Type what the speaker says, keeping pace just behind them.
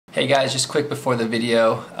Hey guys, just quick before the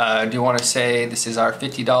video, I do want to say this is our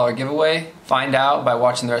 $50 giveaway. Find out by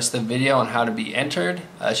watching the rest of the video on how to be entered.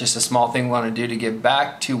 It's just a small thing we want to do to give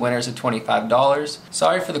back. 2 winners of $25.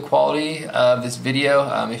 Sorry for the quality of this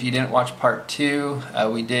video. If you didn't watch part 2,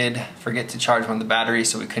 we did forget to charge one of the batteries,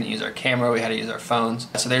 so we couldn't use our camera, we had to use our phones.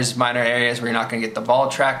 So there's minor areas where you're not going to get the ball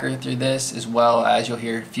tracker through this, as well as you'll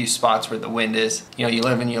hear a few spots where the wind is. You know, you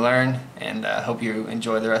live and you learn, and hope you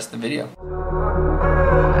enjoy the rest of the video.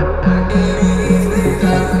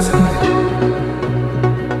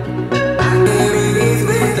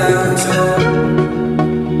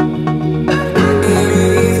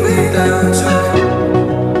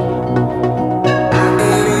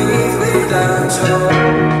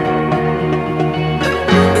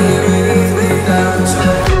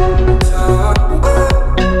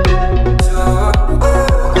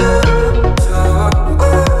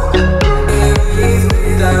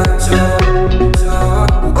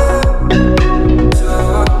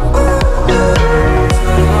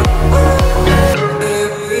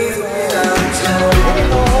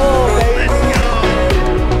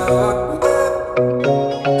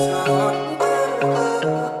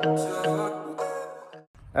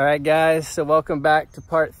 Alright guys, so welcome back to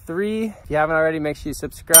part 3. If you haven't already, make sure you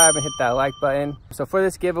subscribe and hit that like button. So for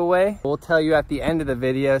this giveaway, we'll tell you at the end of the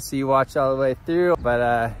video so you watch all the way through.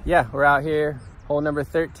 But yeah, we're out here, hole number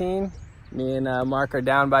 13. Me and Mark are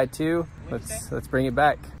down by 2. Let's bring it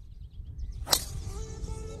back.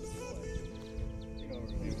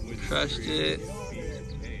 Crushed it.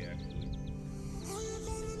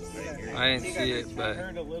 I didn't see it,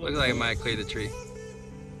 but looks like it might clear the tree.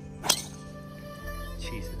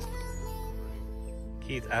 Jesus.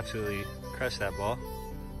 Keith absolutely crushed that ball.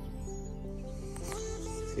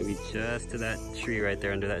 It's gonna be just to that tree right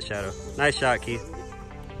there under that shadow. Nice shot, Keith.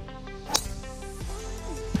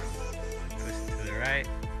 Twist it to the right.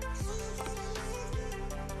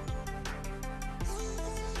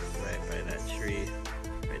 Right by that tree.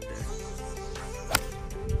 Right there.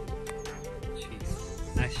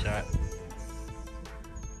 Jeez. Nice shot.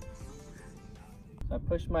 I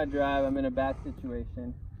pushed my drive, I'm in a bad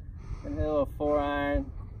situation. Gonna hit a little 4-iron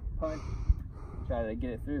punch, try to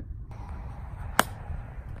get it through.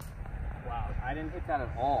 Wow, I didn't hit that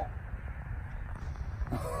at all.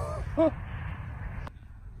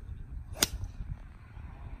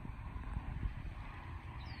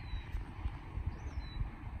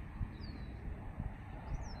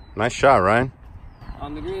 Nice shot, Ryan.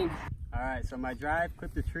 On the green. All right, so my drive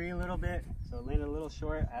clipped the tree a little bit, so it landed a little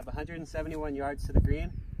short. I have 171 yards to the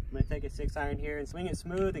green. I'm gonna take a 6-iron here and swing it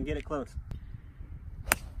smooth and get it close.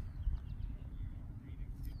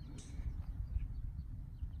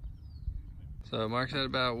 So Mark's at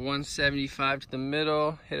about 175 to the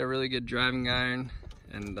middle, hit a really good driving iron,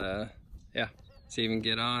 and yeah, see if we can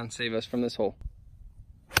get on, save us from this hole.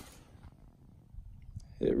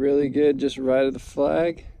 Hit really good, just right of the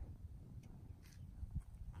flag.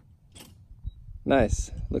 Nice.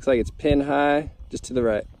 Looks like it's pin high, just to the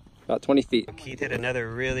right, about 20 feet. Keith hit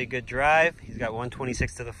another really good drive. He's got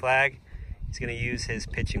 126 to the flag. He's gonna use his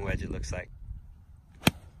pitching wedge, it looks like.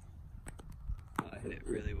 I hit it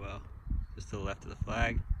really well, just to the left of the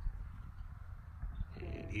flag.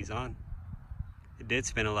 And he's on. It did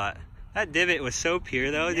spin a lot. That divot was so pure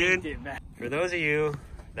though, dude. For those of you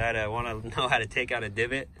that want to know how to take out a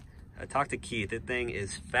divot, talk to Keith. That thing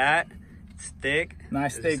is fat. It's thick.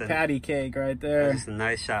 Nice thick patty cake right there. That's just a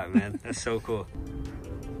nice shot, man. That's so cool.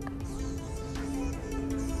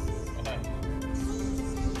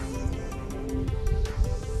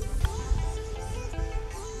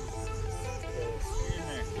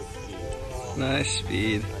 Nice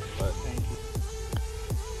speed.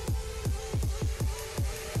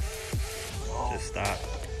 Just stop.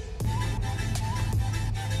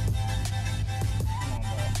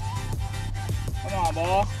 Come on,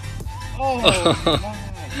 ball. Oh,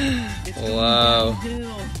 nice. Wow.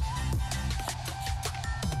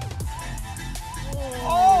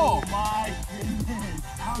 Oh my goodness.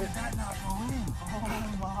 How did that not go in? Oh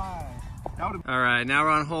my. All right, now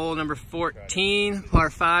we're on hole number 14,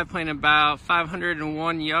 par 5, playing about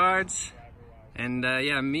 501 yards. And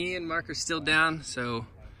yeah, me and Mark are still down, so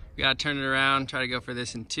we gotta turn it around, try to go for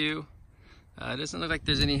this in 2. It doesn't look like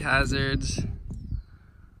there's any hazards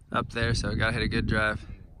up there, so we gotta hit a good drive,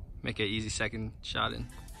 make an easy second shot in.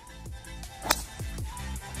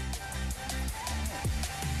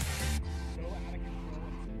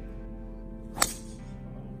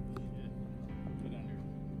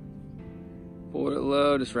 Pulled it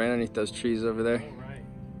low, just ran underneath those trees over there.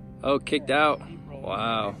 Oh, kicked out.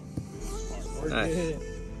 Wow. Nice.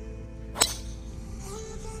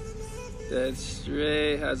 Dead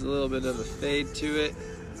straight, has a little bit of a fade to it.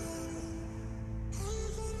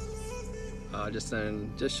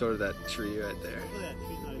 Just short of that tree right there.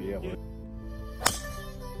 Yeah. There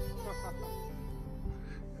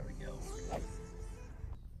we go.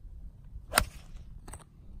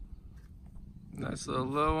 Nice little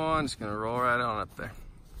low one, just gonna roll right on up there.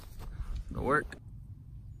 It'll work.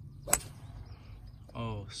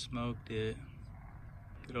 Oh, smoked it.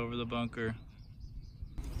 Get over the bunker.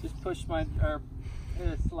 Just push hit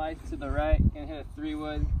a slice to the right and hit a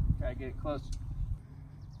 3-wood. Try to get it close.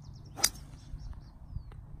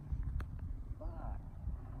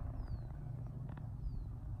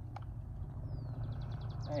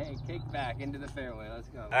 Hey, kick back into the fairway. Let's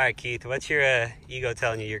go. All right, Keith, what's your ego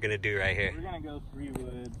telling you you're gonna do right here? We're gonna go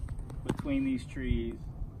 3-wood between these trees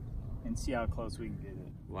and see how close we can get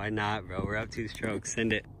it. Why not, bro? We're up 2 strokes.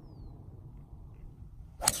 Send it.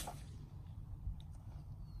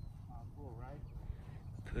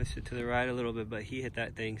 Push it to the right a little bit, but he hit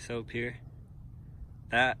that thing so pure.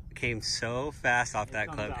 That came so fast off that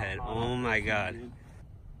club head. Oh my God.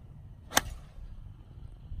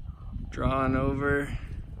 Drawing over.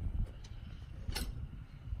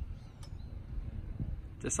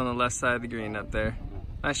 Just on the left side of the green up there.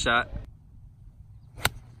 Nice shot. I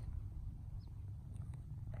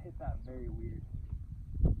hit that very weird.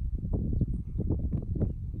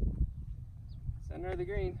 Center of the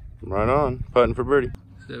green. Right on, putting for birdie.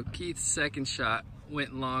 So Keith's second shot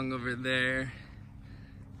went long over there,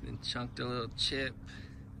 then chunked a little chip,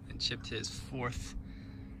 and chipped his 4th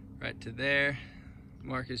right to there.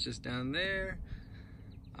 Mark is just down there.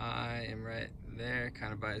 I am right there,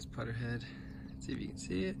 kind of by his putter head. Let's see if you can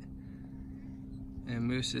see it. And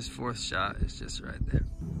Moose's 4th shot is just right there.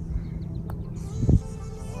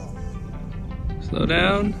 Slow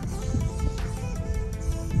down.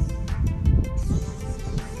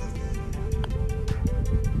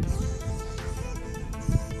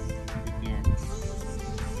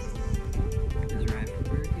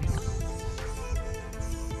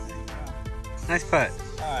 Nice putt.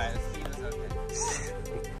 Alright, the speed was okay.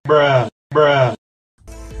 Bruh, bruh.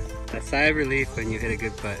 A sigh of relief when you hit a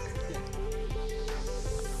good putt.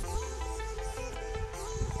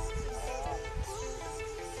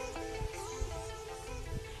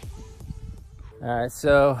 Alright,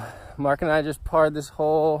 so Mark and I just parred this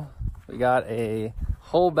hole. We got a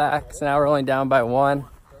hole back, so now we're only down by 1.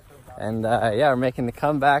 And yeah, we're making the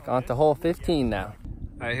comeback onto hole 15 now.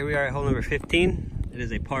 Alright, here we are at hole number 15. It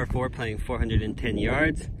is a par 4 playing 410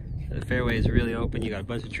 yards. The fairway is really open. You got a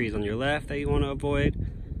bunch of trees on your left that you want to avoid.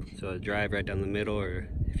 So a drive right down the middle, or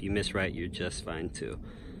if you miss right, you're just fine too.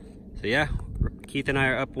 So yeah, Keith and I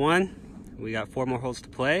are up 1. We got 4 more holes to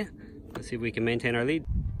play. Let's see if we can maintain our lead.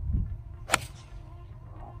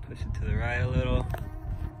 Push it to the right a little.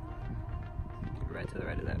 Right to the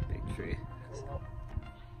right of that big tree.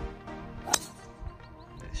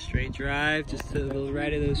 Straight drive, just to the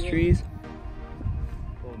right of those trees.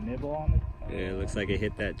 Little nibble on it. Yeah, it looks like it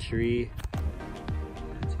hit that tree.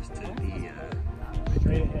 Just to the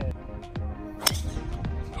Straight ahead.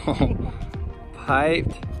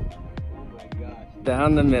 Piped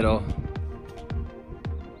down the middle.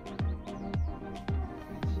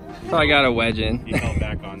 Probably got a wedge in. He fell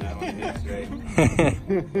back on that one. He straight.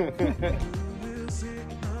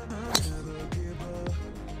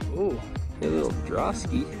 Ooh, a little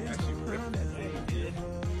drawski.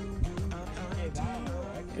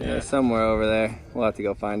 Yeah, somewhere over there. We'll have to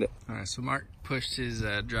go find it. All right, so Mark pushed his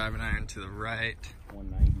driving iron to the right.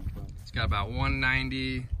 190. It's got about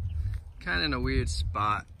 190, kind of in a weird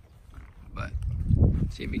spot, but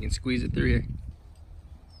let's see if we can squeeze it through here.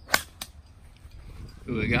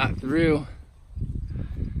 Ooh, it got through.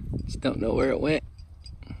 Just don't know where it went.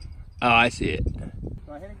 Oh, I see it.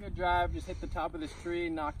 So I hit a good drive, just hit the top of this tree,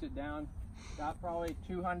 knocked it down. Got probably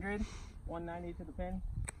 200, 190 to the pin.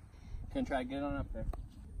 Gonna try to get on up there.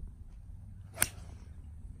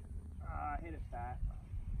 I hit it fat.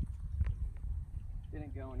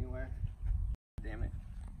 Didn't go anywhere. Damn it.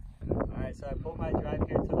 Alright, so I pulled my drive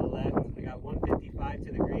here to the left. I got 155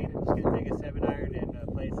 to the green. I'm just going to take a 7-iron and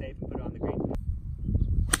play it safe and put it on the green.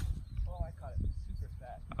 Oh, I caught it super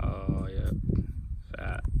fat. Oh, yeah.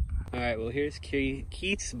 Fat. Alright, well here's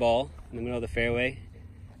Keith's ball in the middle of the fairway.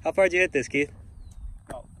 How far did you hit this, Keith?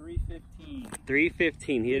 About 315.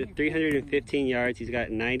 315. He hit it 315 yards. He's got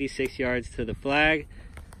 96 yards to the flag.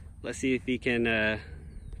 Let's see if he can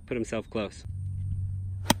put himself close.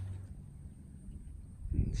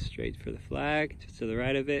 Straight for the flag, just to the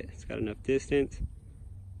right of it. It's got enough distance.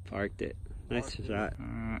 Parked it. Nice shot.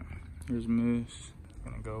 Alright, here's Moose.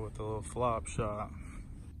 Gonna go with a little flop shot.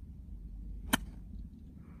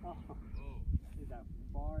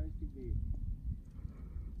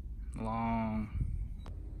 Long.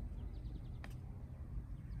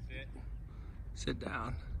 Sit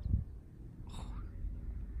down.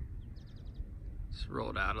 Just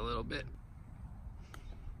rolled out a little bit.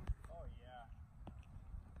 Oh yeah.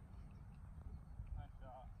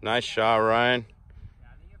 Nice shot, Ryan.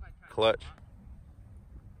 Clutch.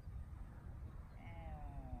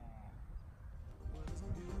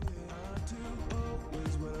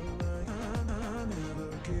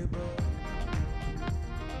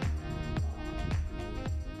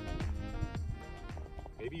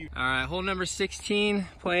 All right, hole number 16,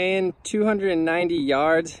 playing 290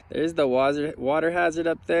 yards. There's the water hazard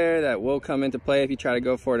up there that will come into play if you try to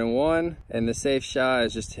go for it in one. And the safe shot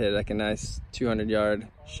is just to hit like a nice 200-yard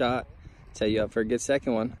shot. Set you up for a good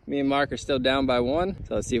second one. Me and Mark are still down by one,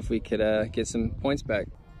 so let's see if we could get some points back.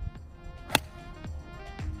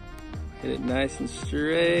 Hit it nice and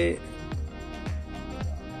straight.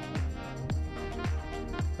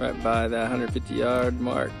 Right by that 150-yard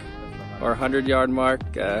mark. Or 100-yard mark.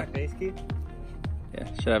 Yeah,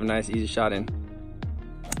 should have a nice easy shot in.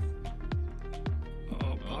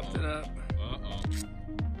 Oh, popped it up. Uh-oh.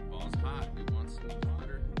 Ball's hot. It wants some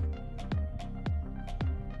water.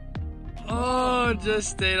 Oh,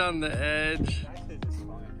 just stayed on the edge.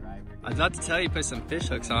 I was about to tell you put some fish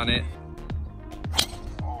hooks on it.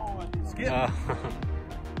 Skip. That'll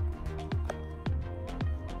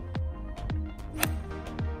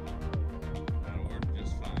work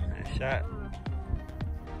just fine. Nice shot.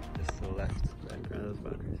 Just to the left, right in front of those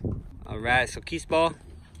bunkers. All right, so Keith's ball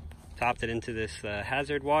topped it into this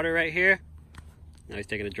hazard water right here. Now he's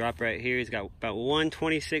taking a drop right here. He's got about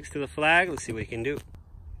 126 to the flag. Let's see what he can do.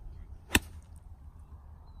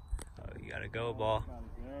 Oh, you gotta go, ball.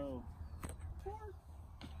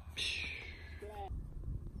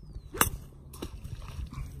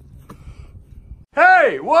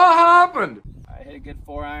 Hey, what happened? I hit a good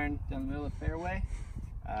 4-iron down the middle of the fairway.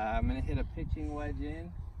 I'm gonna hit a pitching wedge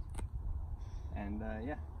in. And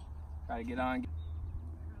yeah, try to get on.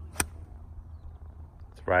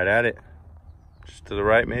 It's right at it. Just to the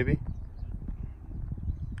right, maybe.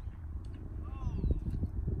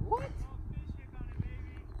 What?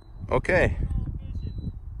 Okay.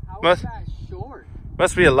 How Must- is that short?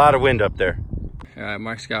 Must be a lot of wind up there. All right,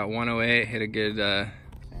 Mark's got 108, hit a good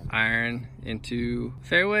iron into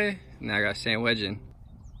fairway. Now I got sand wedge in.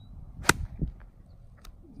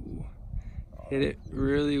 Ooh. Hit it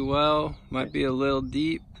really well. Might be a little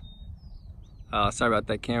deep. Sorry about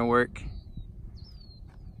that, camera work.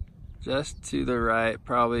 Just to the right,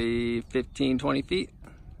 probably 15, 20 feet.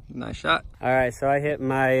 Nice shot. All right, so I hit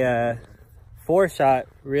my 4 shot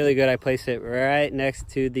really good. I placed it right next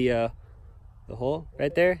to the hole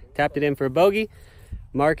right there. Tapped it in for a bogey.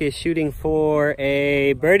 Mark is shooting for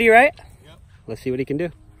a birdie, right? Yep. Let's see what he can do.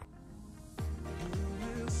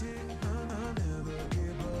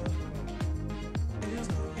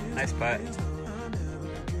 Nice putt.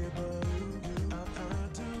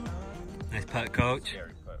 Nice putt, coach.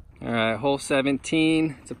 All right, hole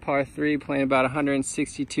 17. It's a par 3, playing about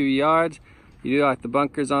 162 yards. You do like the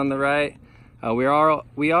bunkers on the right. We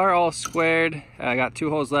are all squared. I got 2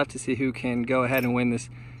 holes left to see who can go ahead and win this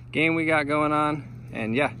game we got going on.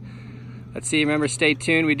 And yeah, let's see. Remember, stay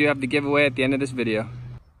tuned. We do have the giveaway at the end of this video.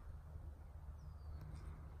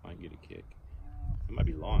 Might get a kick. It might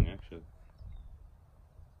be long, actually.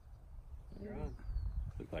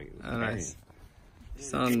 Looked like it was Nice.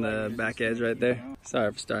 It's on the back edge right there. Sorry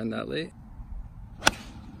for starting that late.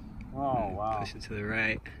 Oh wow. Push it to the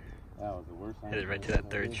right. That was the worst. Hit it right to that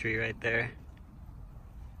 3rd tree right there.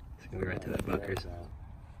 It's gonna be right to that bunkers.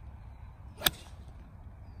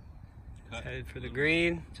 Headed for the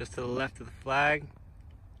green, just to the left of the flag.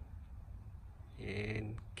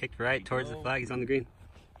 And kicked right towards the flag. He's on the green.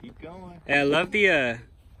 Keep going. Hey, I love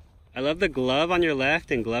the glove on your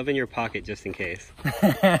left and glove in your pocket just in case.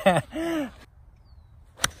 Let's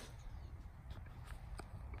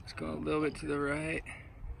go a little bit to the right.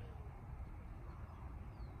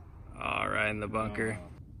 All right, in the bunker.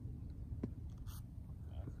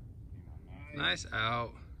 Nice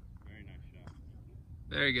out. Very nice shot.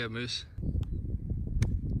 Very good, Moose.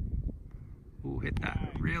 Ooh, hit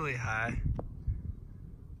that really high.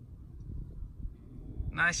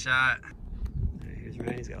 Nice shot. Here's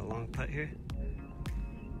Ryan, he's got a long putt here.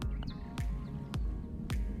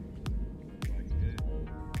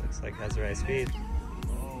 Looks like has the right speed.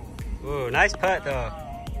 Ooh, nice putt though.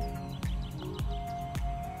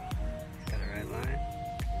 He's got a right line.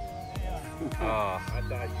 Oh, I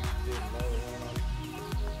thought you did another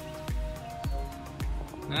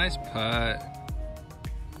one. Nice putt.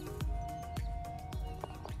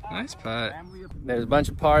 Nice putt. There's a bunch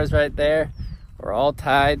of pars right there. We're all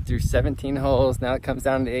tied through 17 holes. Now it comes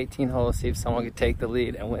down to 18 holes. See if someone can take the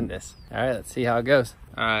lead and win this. All right, let's see how it goes.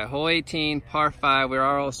 All right, hole 18, par 5. We're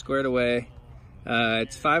all squared away.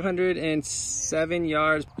 It's 507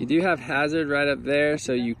 yards. You do have hazard right up there,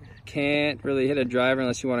 so you can't really hit a driver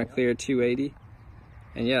unless you want to clear 280.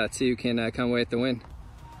 And yeah, let's see who can come away with the win.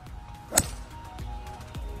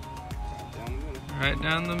 Right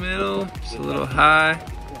down the middle, just a little high.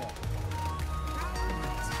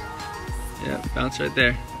 Yeah, bounce right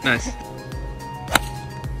there. Nice.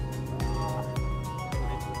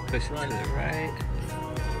 Push it to the right.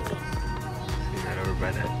 See that over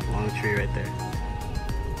by that long tree right there.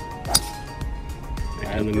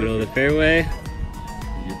 Right down the middle of the fairway.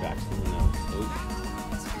 Your back's to the nose. Oh.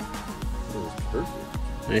 That was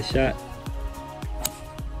perfect. Nice shot.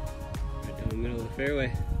 Right down the middle of the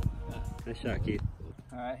fairway. Nice shot, Keith.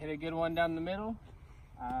 All right, hit a good one down the middle.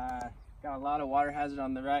 Got a lot of water hazard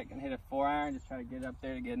on the right. Gonna hit a 4-iron, just try to get up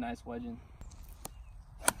there to get a nice wedge in.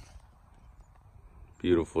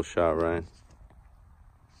 Beautiful shot, Ryan.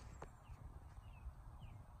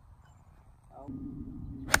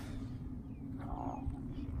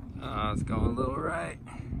 Oh, it's going a little right.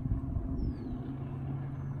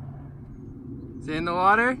 Is it in the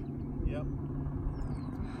water? Yep.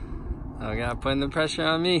 Oh, God, putting the pressure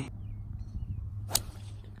on me.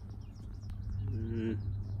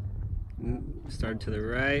 Started to the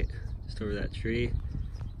right, just over that tree.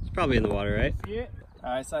 It's probably in the water, right? See it? All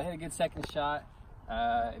right, so I hit a good second shot.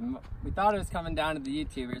 We thought it was coming down to the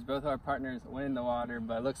YouTubers. Both our partners went in the water,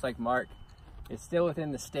 but it looks like Mark is still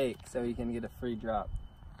within the stake, so he can get a free drop.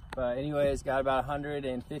 But anyways, got about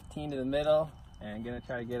 115 to the middle, and gonna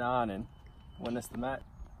try to get on and win us the match.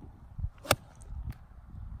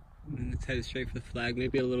 Let's head straight for the flag,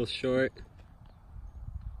 maybe a little short.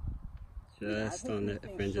 Just on the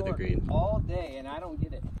fringe of the green. All day, and I don't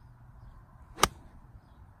get it.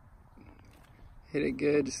 Hit it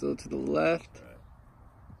good, just a little to the left.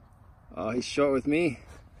 Oh, he's short with me.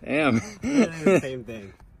 Damn. Same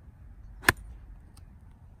thing.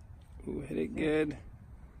 Ooh, hit it good.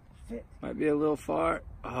 Might be a little far.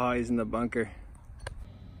 Oh, he's in the bunker.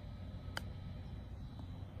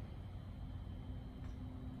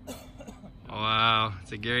 Wow,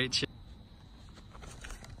 it's a great chip.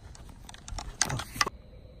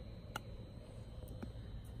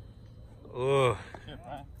 Oh,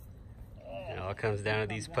 it all comes down to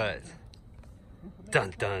these putts.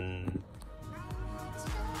 Dun dun.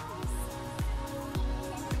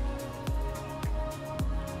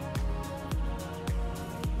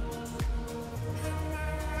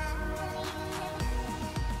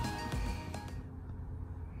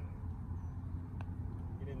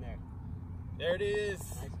 Get in there. There it is.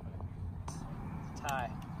 Tie.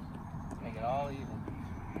 Make it all even.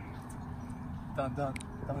 Dun dun,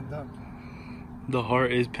 dun dun. The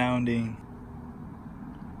heart is pounding.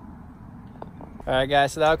 All right,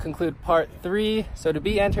 guys, so that'll conclude part 3. So to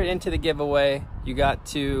be entered into the giveaway, you got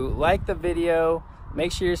to like the video,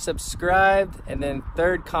 make sure you're subscribed, and then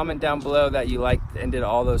third, comment down below that you liked and did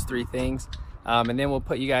all those 3 things. And then we'll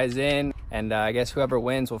put you guys in, and I guess whoever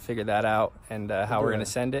wins, we'll figure that out and how we're gonna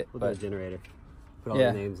send it. We'll do a generator. Put all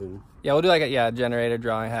Yeah. the names in. Yeah, we'll do like a generator,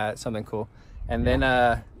 drawing hat, something cool. And then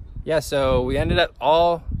yeah, so we ended up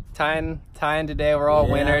all tying today. We're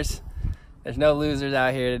all winners. There's no losers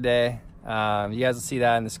out here today. You guys will see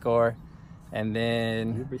that in the score. And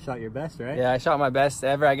then You shot your best, right? yeah, I shot my best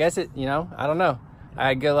ever. I guess I don't know. I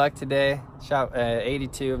had good luck today. Shot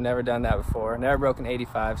 82. I've never done that before. Never broken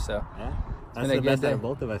 85. So Yeah. That's been a the good best out day. of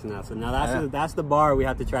both of us now. So now that's the bar we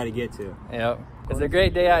have to try to get to. yep, it's a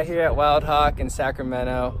great day out here at Wildhawk in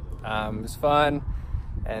Sacramento. It was fun.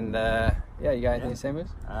 And yeah, you got anything to say, Moose?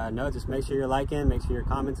 No, just make sure you're liking, make sure you're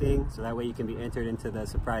commenting, so that way you can be entered into the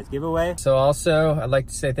surprise giveaway. So also, I'd like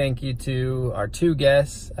to say thank you to our 2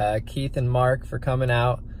 guests, Keith and Mark, for coming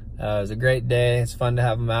out. It was a great day. It's fun to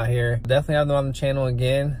have them out here. Definitely have them on the channel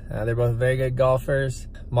again. They're both very good golfers.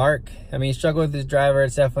 Mark, I mean, he struggled with his driver.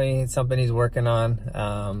 It's definitely something he's working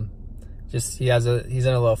on. Just he's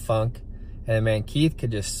in a little funk. And man, Keith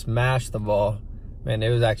could just smash the ball. Man, it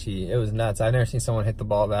was nuts. I've never seen someone hit the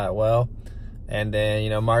ball that well. And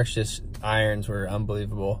then, Mark's irons were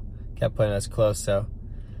unbelievable. Kept putting us close. So,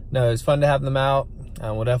 no, it was fun to have them out.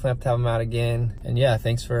 We'll definitely have to have them out again. And yeah,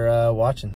 thanks for watching.